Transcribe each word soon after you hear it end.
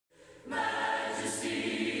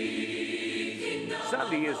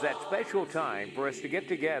Sunday is that special time for us to get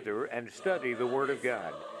together and study the Word of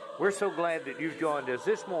God. We're so glad that you've joined us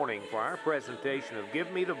this morning for our presentation of Give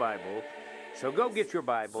Me the Bible. So go get your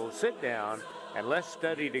Bible, sit down, and let's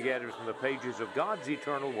study together from the pages of God's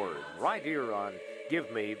eternal Word, right here on Give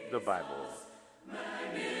Me the Bible.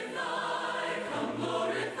 Magnify, come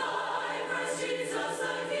glorify, Christ Jesus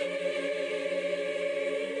the King.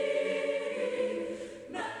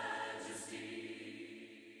 Majesty.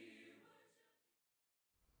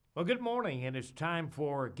 Well, good morning, and it's time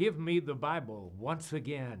for Give Me the Bible once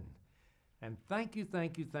again. And thank you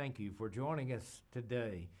for joining us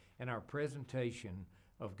today in our presentation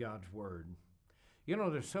of God's Word. You know,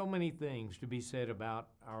 there's so many things to be said about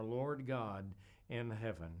our Lord God in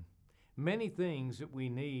heaven. Many things that we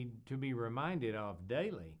need to be reminded of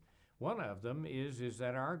daily. One of them is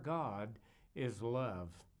that our God is love.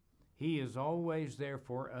 He is always there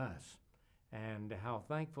for us, and how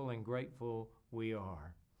thankful and grateful we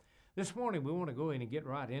are. This morning, we want to go in and get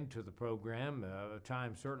right into the program.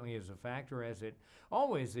 Time certainly is a factor, as it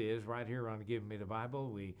always is right here on Give Me the Bible.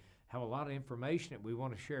 We have a lot of information that we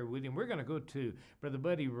want to share with you. We're going to go to Brother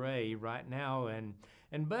Buddy Ray right now.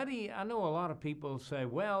 And Buddy, I know a lot of people say,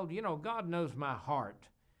 well, you know, God knows my heart.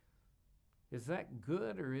 Is that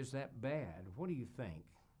good or is that bad? What do you think?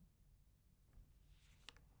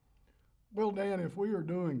 Well, Dan, if we are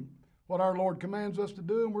doing what our Lord commands us to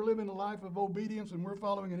do, and we're living a life of obedience, and we're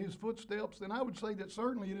following in His footsteps, then I would say that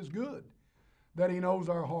certainly it is good that He knows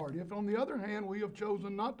our heart. If, on the other hand, we have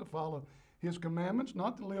chosen not to follow His commandments,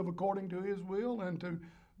 not to live according to His will, and to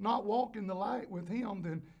not walk in the light with Him,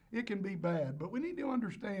 then it can be bad. But we need to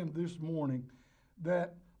understand this morning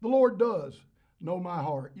that the Lord does know my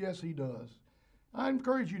heart. Yes, He does. I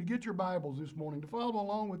encourage you to get your Bibles this morning, to follow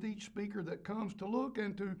along with each speaker that comes, to look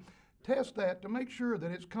and to test that, to make sure that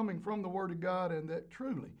it's coming from the Word of God and that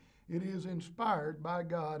truly it is inspired by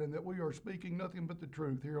God and that we are speaking nothing but the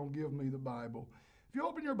truth here on Give Me the Bible. If you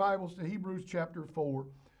open your Bibles to Hebrews chapter 4,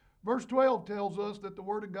 verse 12 tells us that the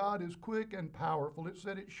Word of God is quick and powerful. It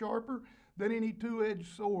said it's sharper than any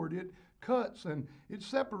two-edged sword. It cuts and it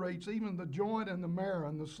separates even the joint and the marrow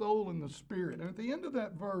and the soul and the spirit. And at the end of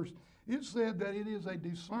that verse, it said that it is a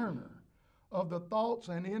discerner of the thoughts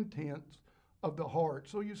and intents of the heart.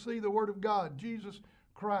 So you see the Word of God, Jesus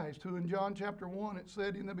Christ, who in John chapter 1 it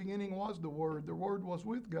said, in the beginning was the Word was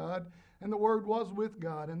with God, and the Word was with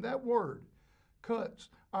God. And that Word cuts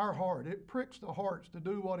our heart. It pricks the hearts to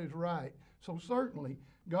do what is right. So certainly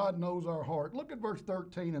God knows our heart. Look at verse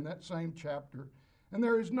 13 in that same chapter. And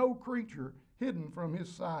there is no creature hidden from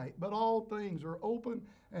His sight, but all things are open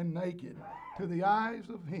and naked to the eyes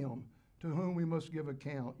of Him to whom we must give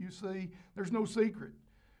account. You see, there's no secret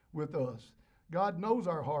with us. God knows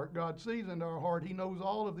our heart. God sees into our heart. He knows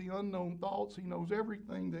all of the unknown thoughts. He knows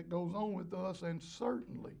everything that goes on with us. And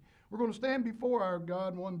certainly, we're going to stand before our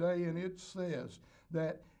God one day, and it says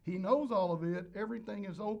that He knows all of it. Everything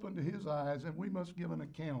is open to His eyes, and we must give an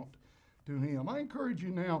account to Him. I encourage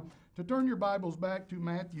you now to turn your Bibles back to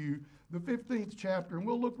Matthew, the 15th chapter, and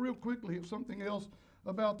we'll look real quickly at something else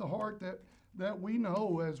about the heart that we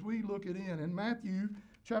know as we look it in Matthew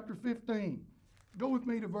chapter 15. Go with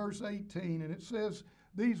me to verse 18, and it says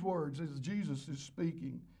these words as Jesus is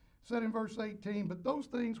speaking. It said in verse 18, but those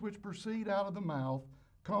things which proceed out of the mouth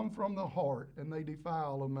come from the heart, and they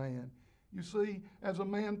defile a man. You see, as a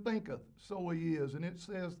man thinketh, so he is. And it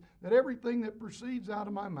says that everything that proceeds out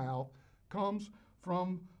of my mouth comes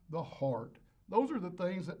from the heart. Those are the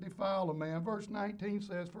things that defile a man. Verse 19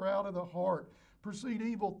 says, for out of the heart proceed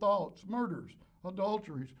evil thoughts, murders,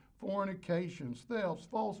 adulteries, fornications, thefts,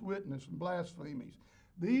 false witness, and blasphemies.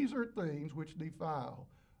 These are things which defile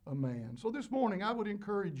a man. So this morning I would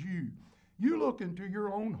encourage you look into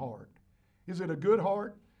your own heart. Is it a good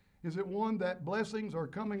heart? Is it one that blessings are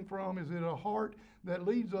coming from? Is it a heart that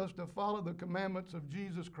leads us to follow the commandments of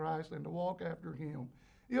Jesus Christ and to walk after Him?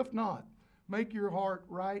 If not, make your heart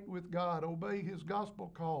right with God. Obey His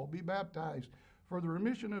gospel call. Be baptized for the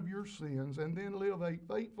remission of your sins, and then live a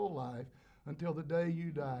faithful life until the day you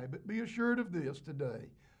die. But be assured of this today.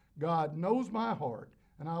 God knows my heart,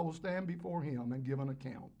 and I will stand before Him and give an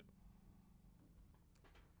account.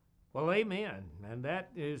 Well, amen. And that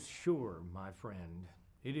is sure, my friend.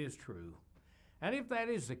 It is true. And if that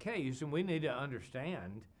is the case, then we need to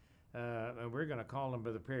understand, and we're going to call him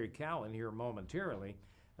Brother Perry Cowan here momentarily,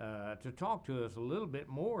 to talk to us a little bit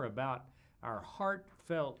more about our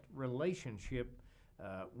heartfelt relationship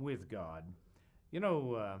with God. You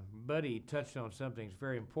know, Buddy touched on something that's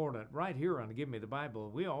very important. Right here on Give Me the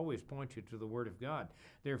Bible, we always point you to the Word of God.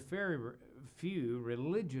 There are very few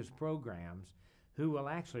religious programs who will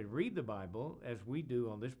actually read the Bible, as we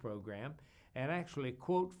do on this program, and actually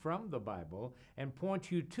quote from the Bible and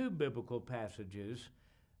point you to biblical passages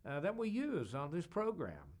that we use on this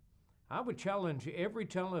program. I would challenge every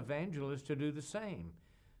televangelist to do the same.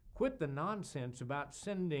 Quit the nonsense about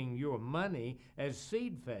sending your money as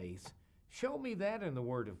seed faith. Show me that in the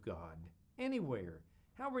Word of God, anywhere.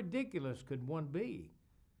 How ridiculous could one be?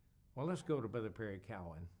 Well, let's go to Brother Perry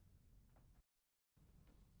Cowan.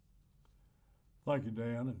 Thank you,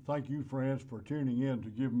 Dan, and thank you, friends, for tuning in to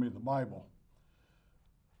Give Me the Bible.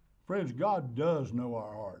 Friends, God does know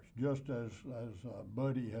our hearts, just as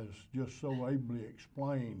Buddy has just so ably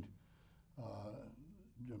explained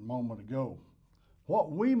a moment ago.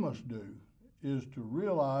 What we must do is to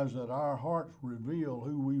realize that our hearts reveal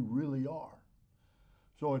who we really are.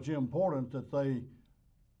 So it's important that they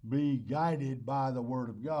be guided by the Word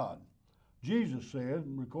of God. Jesus said,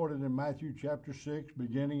 recorded in Matthew chapter 6,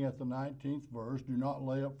 beginning at the 19th verse, "Do not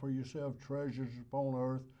lay up for yourself treasures upon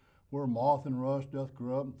earth, where moth and rust doth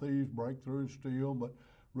corrupt, and thieves break through and steal, but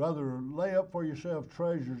rather lay up for yourself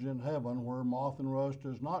treasures in heaven, where moth and rust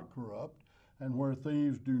does not corrupt, and where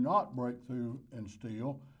thieves do not break through and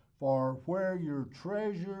steal. For where your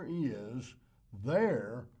treasure is,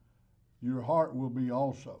 there your heart will be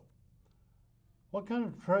also." What kind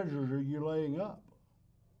of treasures are you laying up?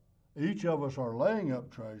 Each of us are laying up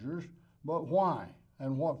treasures, but why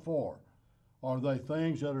and what for? Are they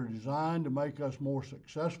things that are designed to make us more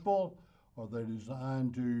successful? Are they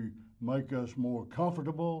designed to make us more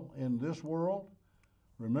comfortable in this world?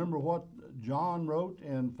 Remember what John wrote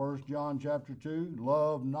in 1 John chapter 2,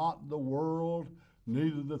 "Love not the world,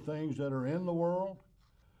 neither the things that are in the world."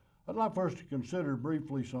 I'd like for us to consider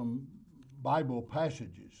briefly some Bible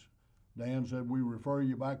passages. Dan said we refer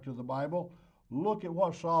you back to the Bible. Look at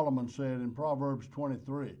what Solomon said in Proverbs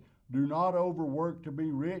 23. "Do not overwork to be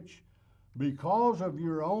rich. Because of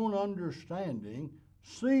your own understanding,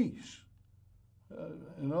 cease."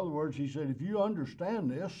 In other words, he said, if you understand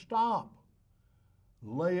this, stop.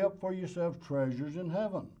 Lay up for yourself treasures in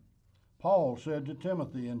heaven. Paul said to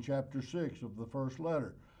Timothy in chapter 6 of the first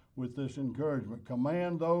letter with this encouragement,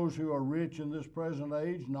 "Command those who are rich in this present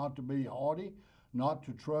age not to be haughty, not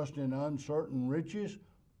to trust in uncertain riches."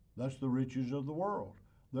 That's the riches of the world.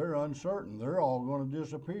 They're uncertain. They're all going to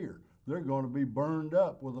disappear. They're going to be burned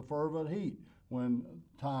up with a fervent heat when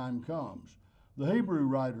time comes. The Hebrew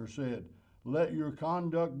writer said, "Let your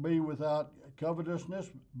conduct be without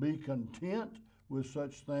covetousness. Be content with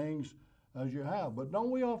such things as you have." But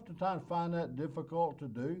don't we oftentimes find that difficult to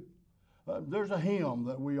do? There's a hymn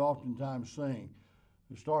that we oftentimes sing.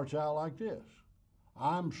 It starts out like this: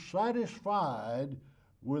 "I'm satisfied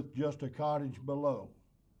with just a cottage below,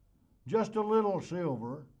 just a little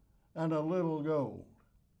silver and a little gold."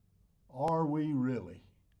 Are we really?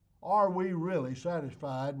 Are we really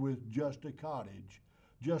satisfied with just a cottage,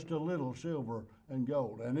 just a little silver and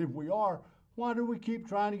gold? And if we are, why do we keep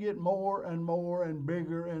trying to get more and more and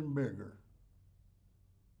bigger and bigger?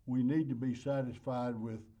 We need to be satisfied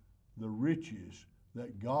with the riches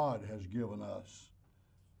that God has given us,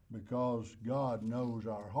 because God knows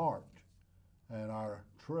our heart, and our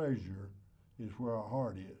treasure is where our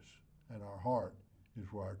heart is, and our heart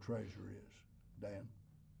is where our treasure is. Dan?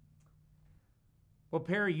 Well,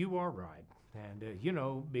 Perry, you are right.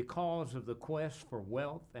 And, because of the quest for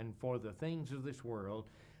wealth and for the things of this world,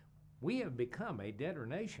 we have become a debtor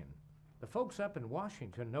nation. The folks up in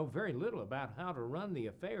Washington know very little about how to run the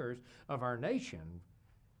affairs of our nation,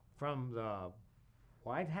 from the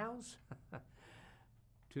White House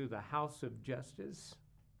to the House of Justice,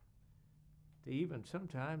 to even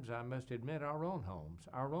sometimes, I must admit, our own homes,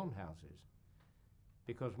 our own houses,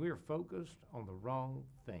 because we're focused on the wrong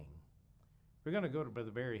thing. We're going to go to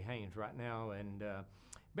Brother Barry Haynes right now. And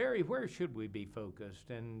Barry, where should we be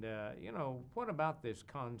focused? And, what about this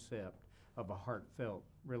concept of a heartfelt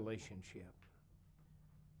relationship?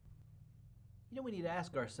 We need to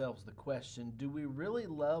ask ourselves the question, do we really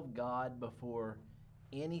love God before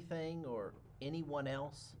anything or anyone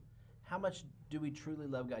else? How much do we truly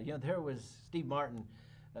love God? There was Steve Martin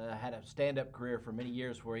had a stand-up career for many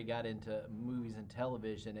years where he got into movies and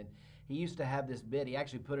television, and he used to have this bit. He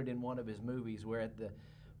actually put it in one of his movies where at the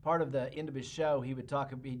part of the end of his show, he'd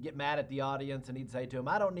get mad at the audience, and he'd say to him,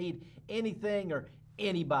 "I don't need anything or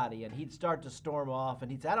anybody." And he'd start to storm off,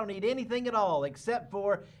 and he'd say, "I don't need anything at all except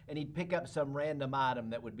for," and he'd pick up some random item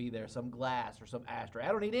that would be there, some glass or some ashtray.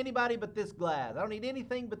 "I don't need anybody but this glass. I don't need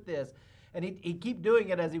anything but this." And he'd keep doing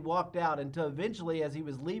it as he walked out, until eventually, as he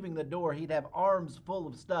was leaving the door, he'd have arms full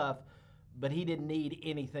of stuff, but he didn't need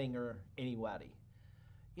anything or anybody.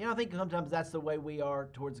 I think sometimes that's the way we are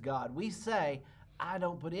towards God. We say, I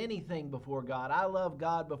don't put anything before God. I love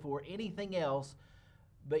God before anything else,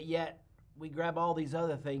 but yet we grab all these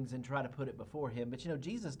other things and try to put it before Him. But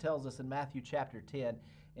Jesus tells us in Matthew chapter 10,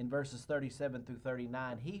 in verses 37 through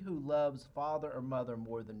 39, he who loves father or mother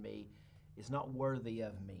more than me is not worthy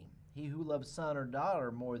of me. He who loves son or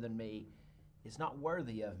daughter more than me is not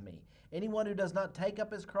worthy of me. Anyone who does not take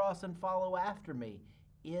up his cross and follow after me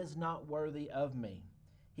is not worthy of me.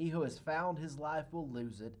 He who has found his life will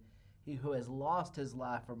lose it. He who has lost his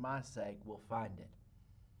life for my sake will find it.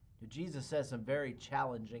 Jesus says some very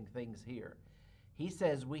challenging things here. He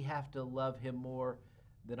says we have to love Him more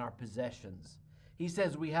than our possessions. He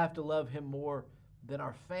says we have to love Him more than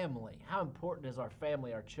our family. How important is our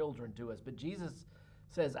family, our children to us? But Jesus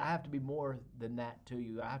says, I have to be more than that to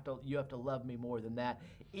you. You have to love me more than that.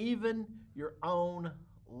 Even your own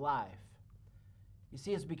life. You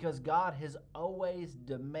see, it's because God has always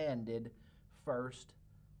demanded first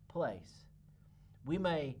place. We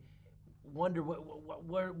may wonder,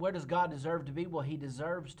 where does God deserve to be? Well, He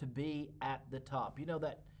deserves to be at the top. You know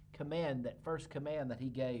that command, that first command that He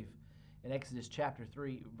gave in Exodus chapter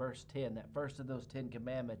 3, verse 10, that first of those 10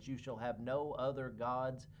 commandments, you shall have no other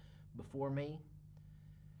gods before me.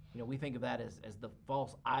 We think of that as the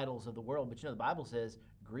false idols of the world, but the Bible says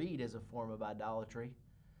greed is a form of idolatry.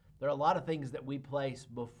 There are a lot of things that we place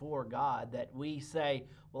before God that we say,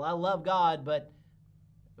 well, I love God, but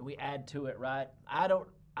we add to it, right?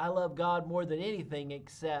 I love God more than anything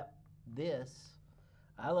except this.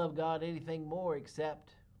 I love God anything more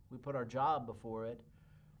except we put our job before it,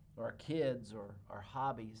 or our kids, or our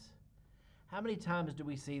hobbies. How many times do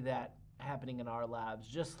we see that happening in our lives?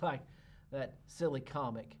 Just like that silly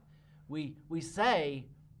comic. We say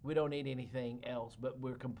we don't need anything else, but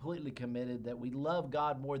we're completely committed that we love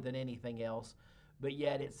God more than anything else, but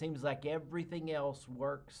yet it seems like everything else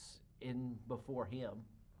works in before Him.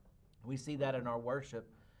 We see that in our worship,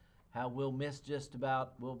 how we'll miss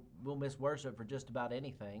worship for just about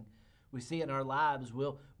anything. We see in our lives,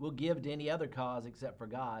 we'll give to any other cause except for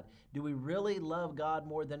God. Do we really love God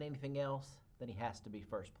more than anything else? Then He has to be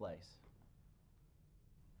first place.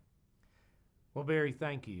 Well, Barry,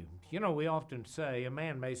 thank you. We often say, a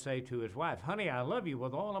man may say to his wife, honey, I love you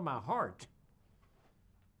with all of my heart.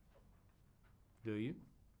 Do you?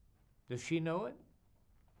 Does she know it?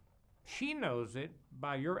 She knows it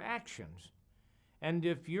by your actions. And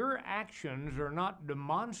if your actions are not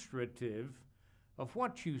demonstrative of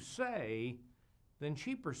what you say, then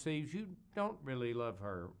she perceives you don't really love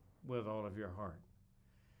her with all of your heart.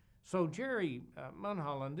 So, Jerry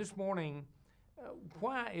Munholland, this morning,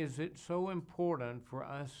 why is it so important for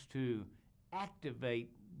us to activate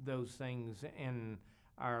those things in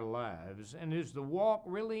our lives? And is the walk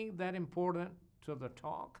really that important to the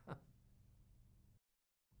talk?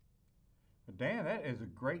 Dan, that is a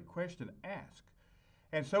great question to ask.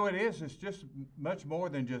 And so it is. It's just much more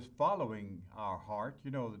than just following our heart.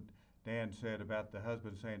 Dan said about the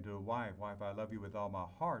husband saying to a wife, I love you with all my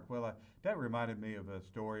heart. Well, that reminded me of a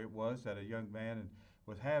story. It was that a young man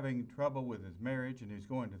was having trouble with his marriage, and he's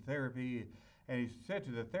going to therapy. And he said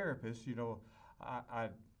to the therapist,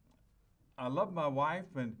 I love my wife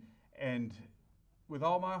and with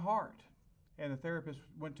all my heart. And the therapist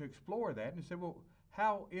went to explore that, and he said, well,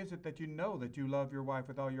 how is it that you know that you love your wife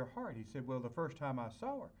with all your heart? He said, well, the first time I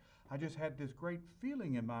saw her, I just had this great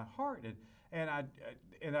feeling in my heart, and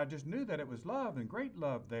I just knew that it was love and great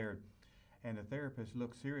love there. And the therapist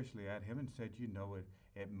looked seriously at him and said,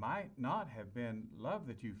 it might not have been love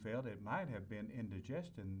that you felt. It might have been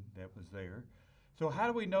indigestion that was there. So how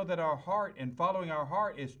do we know that our heart and following our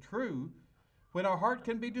heart is true when our heart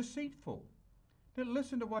can be deceitful? Now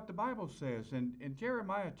listen to what the Bible says in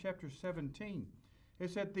Jeremiah chapter 17. It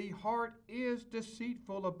said, the heart is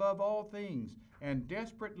deceitful above all things and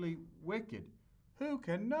desperately wicked. Who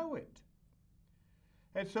can know it?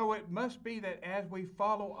 And so it must be that as we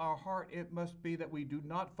follow our heart, it must be that we do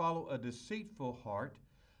not follow a deceitful heart,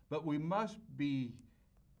 but we must be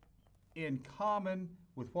in common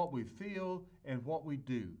with what we feel and what we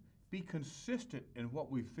do. Be consistent in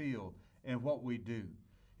what we feel and what we do.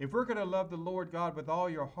 If we're going to love the Lord God with all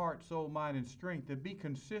your heart, soul, mind, and strength, then be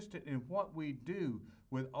consistent in what we do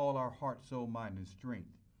with all our heart, soul, mind, and strength.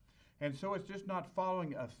 And so it's just not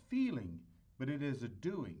following a feeling, but it is a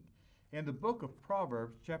doing. In the book of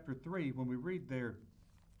Proverbs, chapter 3, when we read there,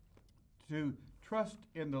 to trust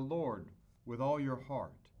in the Lord with all your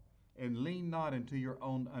heart, and lean not into your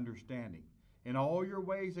own understanding. In all your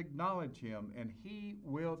ways acknowledge Him, and He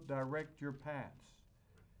will direct your paths.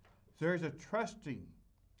 So there's a trusting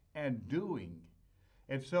and doing.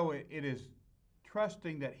 And so it is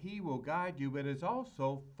trusting that He will guide you, but it's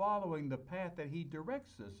also following the path that He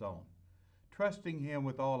directs us on. trusting Him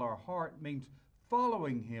with all our heart means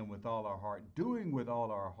following Him with all our heart, doing with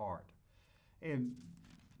all our heart. And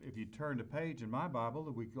if you turn the page in my Bible,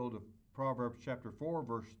 if we go to Proverbs chapter 4,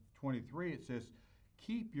 verse 23, it says,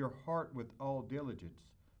 "Keep your heart with all diligence,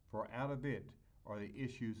 for out of it are the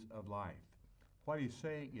issues of life." What he's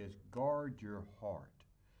saying is guard your heart.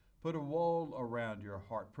 Put a wall around your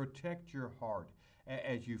heart. Protect your heart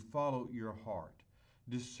as you follow your heart.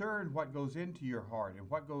 Discern what goes into your heart and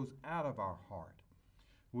what goes out of our heart.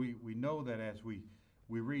 We know that as we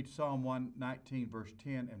read Psalm 119, verse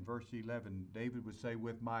 10 and verse 11, David would say,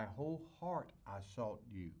 "With my whole heart I sought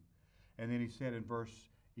you." And then he said in verse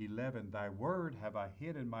 11, "Thy word have I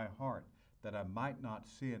hid in my heart, that I might not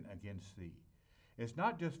sin against thee." It's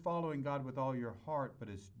not just following God with all your heart, but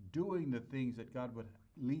it's doing the things that God would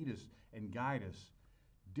lead us and guide us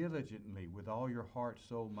diligently with all your heart,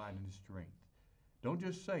 soul, mind, and strength. Don't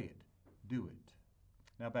just say it, do it.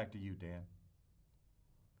 Now back to you, Dan.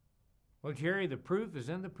 Well, Jerry, the proof is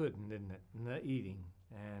in the pudding, isn't it? In the eating.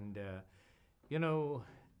 And, you know,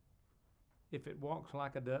 if it walks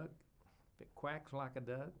like a duck, if it quacks like a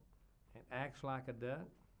duck, and acts like a duck,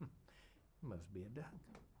 it must be a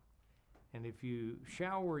duck. And if you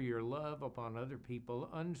shower your love upon other people,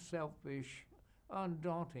 unselfish,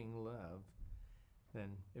 undaunting love,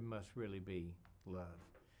 then it must really be love.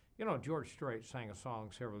 You know, George Strait sang a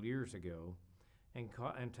song several years ago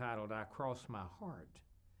entitled, "I Cross My Heart."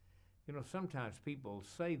 You know, sometimes people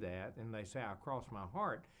say that, and they say, "I cross my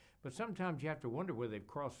heart," but sometimes you have to wonder whether they've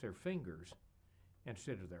crossed their fingers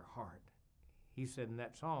instead of their heart. He said in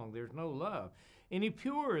that song, "There's no love any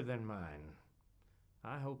purer than mine."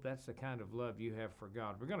 I hope that's the kind of love you have for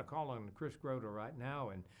God. We're going to call on Chris Grota right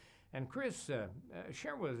now. And Chris,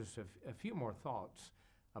 share with us a few more thoughts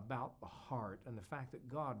about the heart and the fact that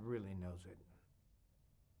God really knows it.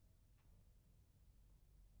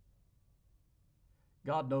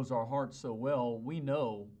 God knows our hearts so well, we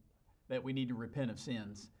know that we need to repent of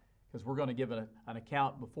sins, because we're going to give an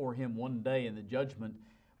account before Him one day in the judgment.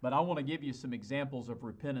 But I want to give you some examples of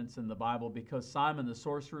repentance in the Bible, because Simon the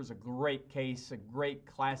sorcerer is a great case, a great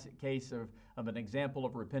classic case of an example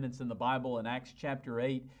of repentance in the Bible. In Acts chapter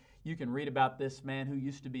 8, you can read about this man who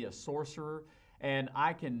used to be a sorcerer. And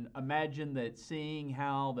I can imagine that seeing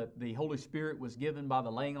how that the Holy Spirit was given by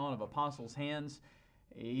the laying on of apostles' hands,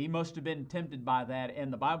 he must have been tempted by that.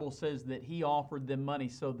 And the Bible says that he offered them money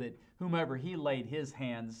so that whomever he laid his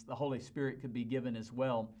hands, the Holy Spirit could be given as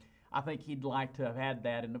well. I think he'd like to have had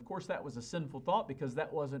that. And of course, that was a sinful thought, because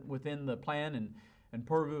that wasn't within the plan and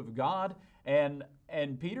purview of God. And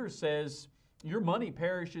Peter says, your money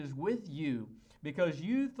perishes with you, because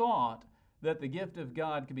you thought that the gift of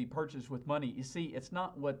God could be purchased with money. You see, it's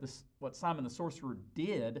not what Simon the sorcerer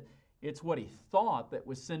did. It's what he thought that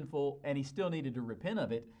was sinful, and he still needed to repent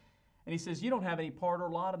of it. And he says, you don't have any part or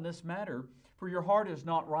lot in this matter, for your heart is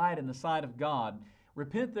not right in the sight of God.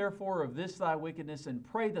 Repent therefore of this thy wickedness, and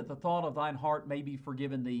pray that the thought of thine heart may be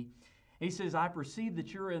forgiven thee. He says, I perceive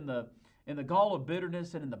that you're in the gall of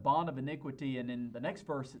bitterness and in the bond of iniquity. And in the next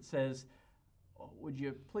verse it says, would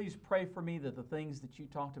you please pray for me that the things that you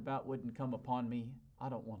talked about wouldn't come upon me? I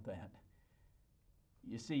don't want that.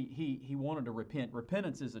 You see, he wanted to repent.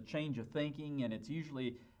 Repentance is a change of thinking, and it's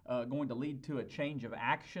usually going to lead to a change of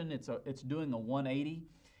action. It's doing a 180.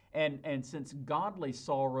 And since godly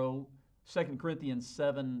sorrow, 2 Corinthians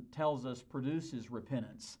 7 tells us, produces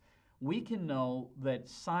repentance, we can know that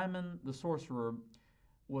Simon the sorcerer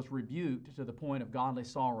was rebuked to the point of godly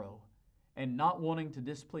sorrow. And not wanting to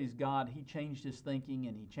displease God, he changed his thinking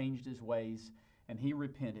and he changed his ways and he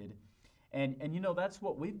repented. And you know, that's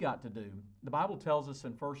what we've got to do. The Bible tells us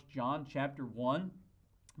in 1 John chapter 1,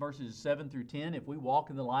 verses 7 through 10, if we walk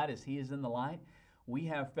in the light as he is in the light, we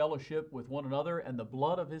have fellowship with one another, and the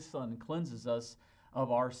blood of his Son cleanses us of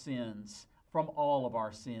our sins, from all of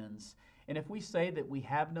our sins. And if we say that we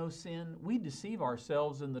have no sin, we deceive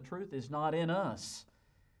ourselves and the truth is not in us.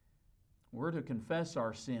 We're to confess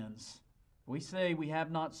our sins. If we say we have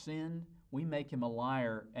not sinned, we make him a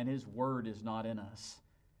liar and his word is not in us.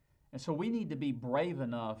 And so we need to be brave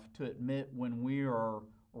enough to admit when we are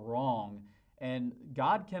wrong. And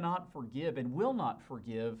God cannot forgive and will not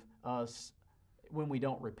forgive us when we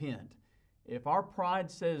don't repent. If our pride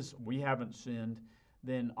says we haven't sinned,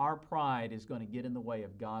 then our pride is going to get in the way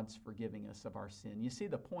of God's forgiving us of our sin. You see,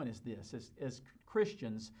 the point is this. As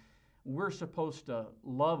Christians, we're supposed to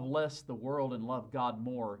love less the world and love God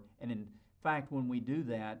more. And in fact, when we do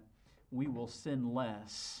that, we will sin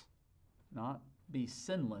less. Not be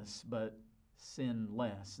sinless, but sin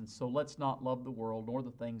less. And so let's not love the world nor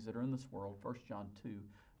the things that are in this world. 1 John 2,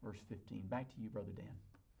 verse 15. Back to you, Brother Dan.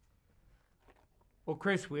 Well,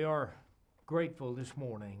 Chris, we are grateful this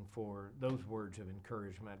morning for those words of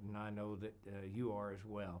encouragement, and I know that you are as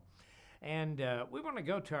well. And we want to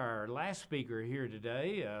go to our last speaker here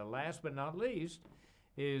today. Last but not least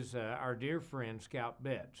is our dear friend Scout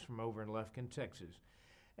Betts from over in Lufkin, Texas.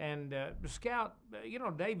 And Scout,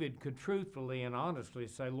 David could truthfully and honestly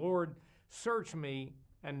say, Lord, search me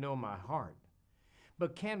and know my heart.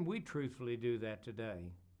 But can we truthfully do that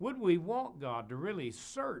today? Would we want God to really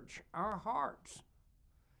search our hearts?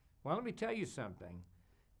 Well, let me tell you something.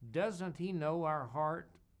 Doesn't He know our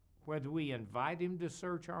heart, whether we invite Him to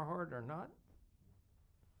search our heart or not?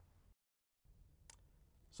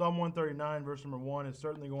 Psalm 139, verse number 1 is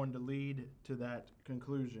certainly going to lead to that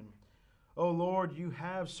conclusion. O Lord, you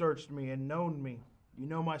have searched me and known me. You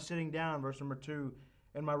know my sitting down, verse number 2,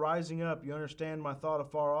 and my rising up. You understand my thought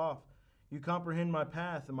afar off. You comprehend my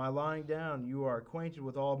path and my lying down. You are acquainted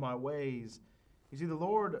with all my ways. You see, the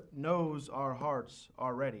Lord knows our hearts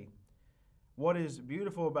already. What is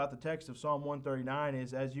beautiful about the text of Psalm 139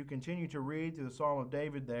 is as you continue to read through the Psalm of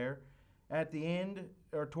David there, at the end,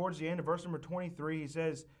 or towards the end of verse number 23, he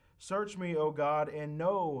says, search me, O God, and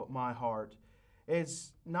know my heart.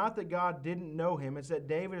 It's not that God didn't know him, it's that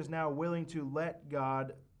David is now willing to let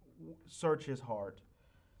God search his heart.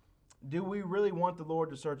 Do we really want the Lord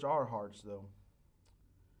to search our hearts, though?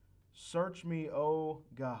 Search me, O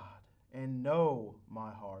God, and know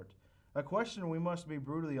my heart. A question we must be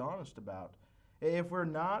brutally honest about. If we're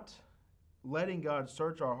not letting God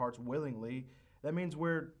search our hearts willingly, that means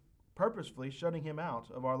we're purposefully shutting Him out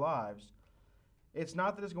of our lives. It's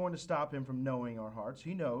not that it's going to stop Him from knowing our hearts.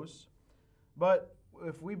 He knows. But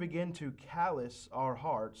if we begin to callous our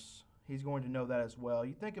hearts, He's going to know that as well.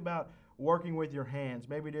 You think about working with your hands.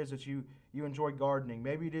 Maybe it is that you enjoy gardening.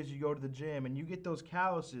 Maybe it is you go to the gym and you get those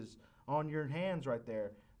calluses on your hands right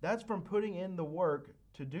there. That's from putting in the work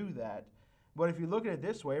to do that. But if you look at it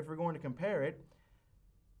this way, if we're going to compare it,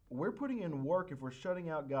 we're putting in work if we're shutting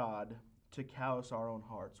out God to callous our own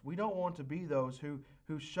hearts. We don't want to be those who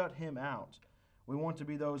shut Him out. We want to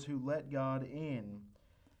be those who let God in.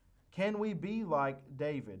 Can we be like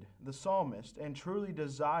David, the psalmist, and truly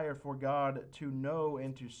desire for God to know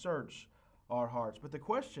and to search our hearts? But the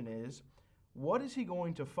question is, what is He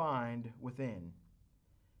going to find within?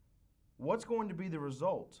 What's going to be the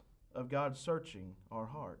result of God searching our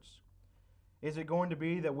hearts? Is it going to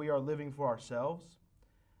be that we are living for ourselves?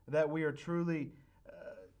 That we are truly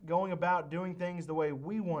going about doing things the way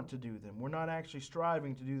we want to do them? We're not actually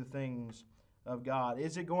striving to do the things of God.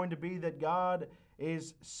 Is it going to be that God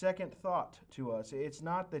is second thought to us? It's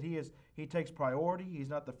not that He takes priority, He's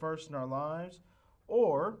not the first in our lives.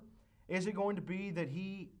 Or is it going to be that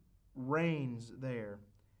He reigns there?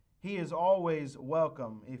 He is always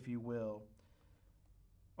welcome, if you will.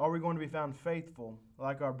 Are we going to be found faithful,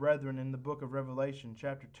 like our brethren in the book of Revelation,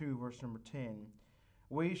 chapter 2, verse number 10?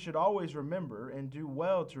 We should always remember, and do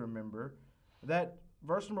well to remember, that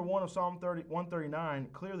verse number 1 of Psalm 139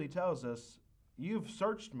 clearly tells us, you've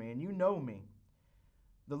searched me and you know me.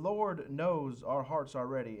 The Lord knows our hearts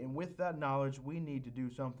already, and with that knowledge, we need to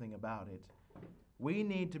do something about it. We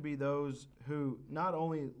need to be those who not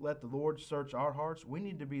only let the Lord search our hearts, we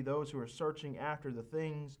need to be those who are searching after the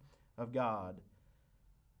things of God.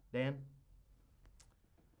 Dan?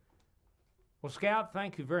 Well, Scout,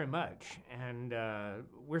 thank you very much. And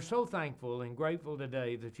we're so thankful and grateful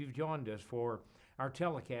today that you've joined us for our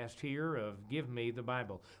telecast here of Give Me the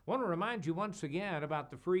Bible. I want to remind you once again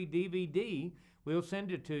about the free DVD. We'll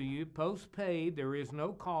send it to you post-paid. There is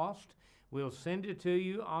no cost. We'll send it to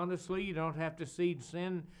you. Honestly, you don't have to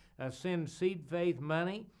send Seed Faith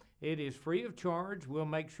money. It is free of charge. We'll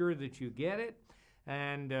make sure that you get it,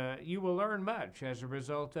 and you will learn much as a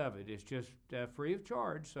result of it. It's just free of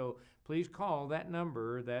charge, so please call that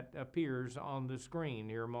number that appears on the screen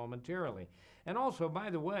here momentarily. And also,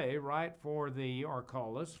 by the way,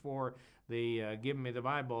 call us for the Give Me the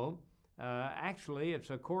Bible. Actually, it's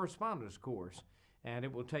a correspondence course, and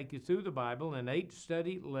it will take you through the Bible in 8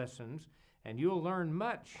 study lessons, and you'll learn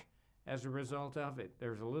much as a result of it.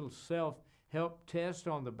 There's a little self-help test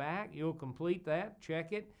on the back. You'll complete that,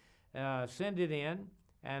 check it, send it in,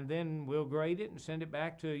 and then we'll grade it and send it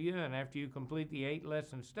back to you. And after you complete the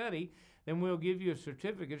 8-lesson study, then we'll give you a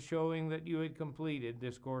certificate showing that you had completed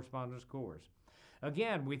this correspondence course.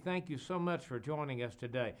 Again, we thank you so much for joining us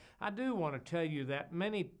today. I do want to tell you that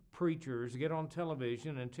many preachers get on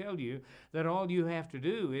television and tell you that all you have to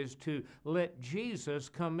do is to let Jesus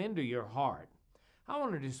come into your heart. I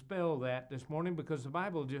want to dispel that this morning because the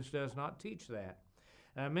Bible just does not teach that.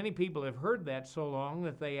 Many people have heard that so long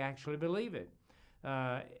that they actually believe it.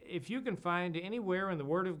 If you can find anywhere in the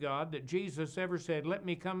Word of God that Jesus ever said, let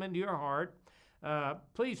me come into your heart,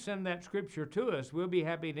 please send that scripture to us. We'll be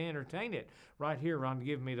happy to entertain it right here on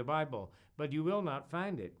Give Me the Bible. But you will not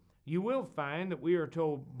find it. You will find that we are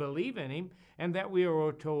to believe in Him and that we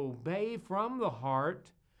are to obey from the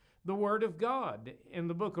heart the Word of God in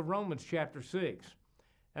the book of Romans chapter 6,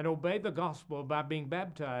 and obey the gospel by being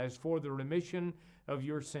baptized for the remission of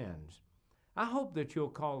your sins. I hope that you'll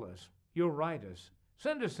call us, you'll write us,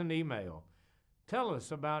 send us an email. Tell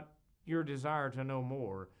us about your desire to know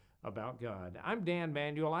more about God. I'm Dan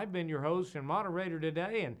Manuel. I've been your host and moderator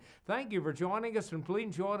today, and thank you for joining us, and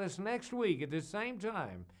please join us next week at the same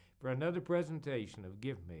time for another presentation of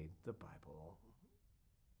Give Me the Bible.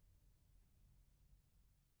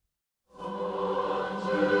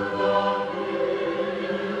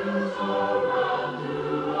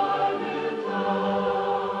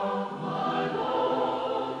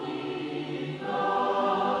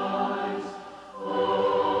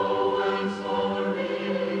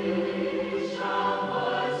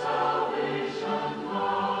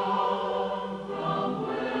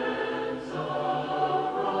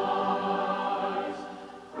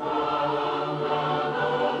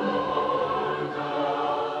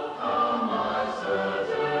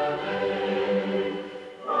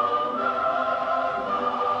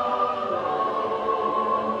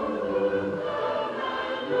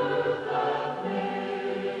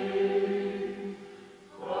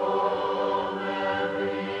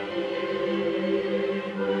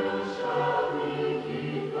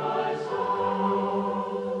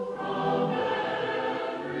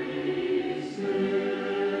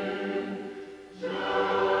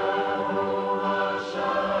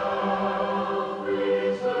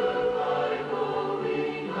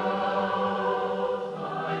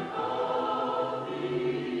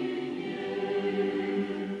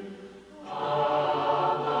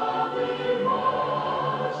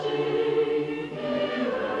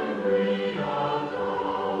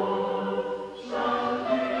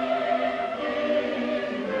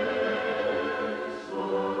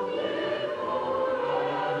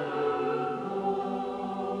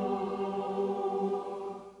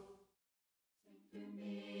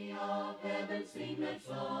 Sing that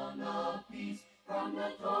song of peace. From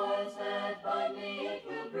the toils that bind me, it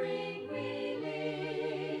will bring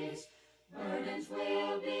release. Burdens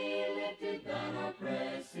will be lifted that are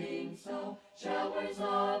pressing so. Showers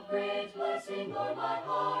of great blessing o'er my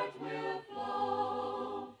heart will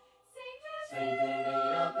flow. Sing to me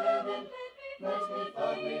of heaven, let me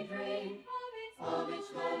fondly dream of its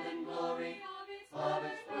golden glory, of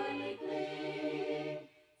its pearly gleam.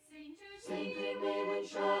 Sing to me when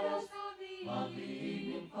shadows of the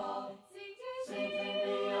evening fall. Sing to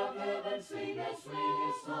me of heaven, sing the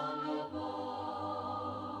sweetest song of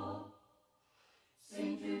all.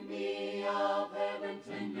 Sing to me of heaven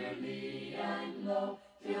tenderly and low,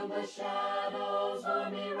 till the shadows o'er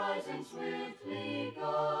me rise and swiftly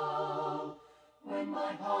go. When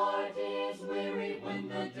my heart is weary, when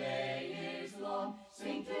the day is long,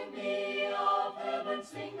 sing to me of heaven,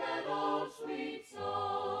 sing that old sweet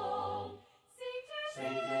song. Sing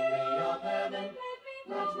to me of heaven,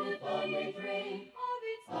 let me fondly dream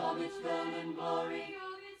of its golden glory,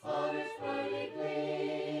 of its pearly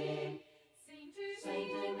gleam. Sing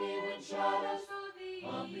to me when shadows of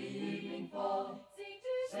the evening fall.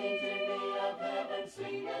 Sing to me of heaven,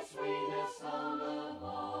 sing the sweetest song of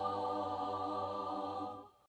all.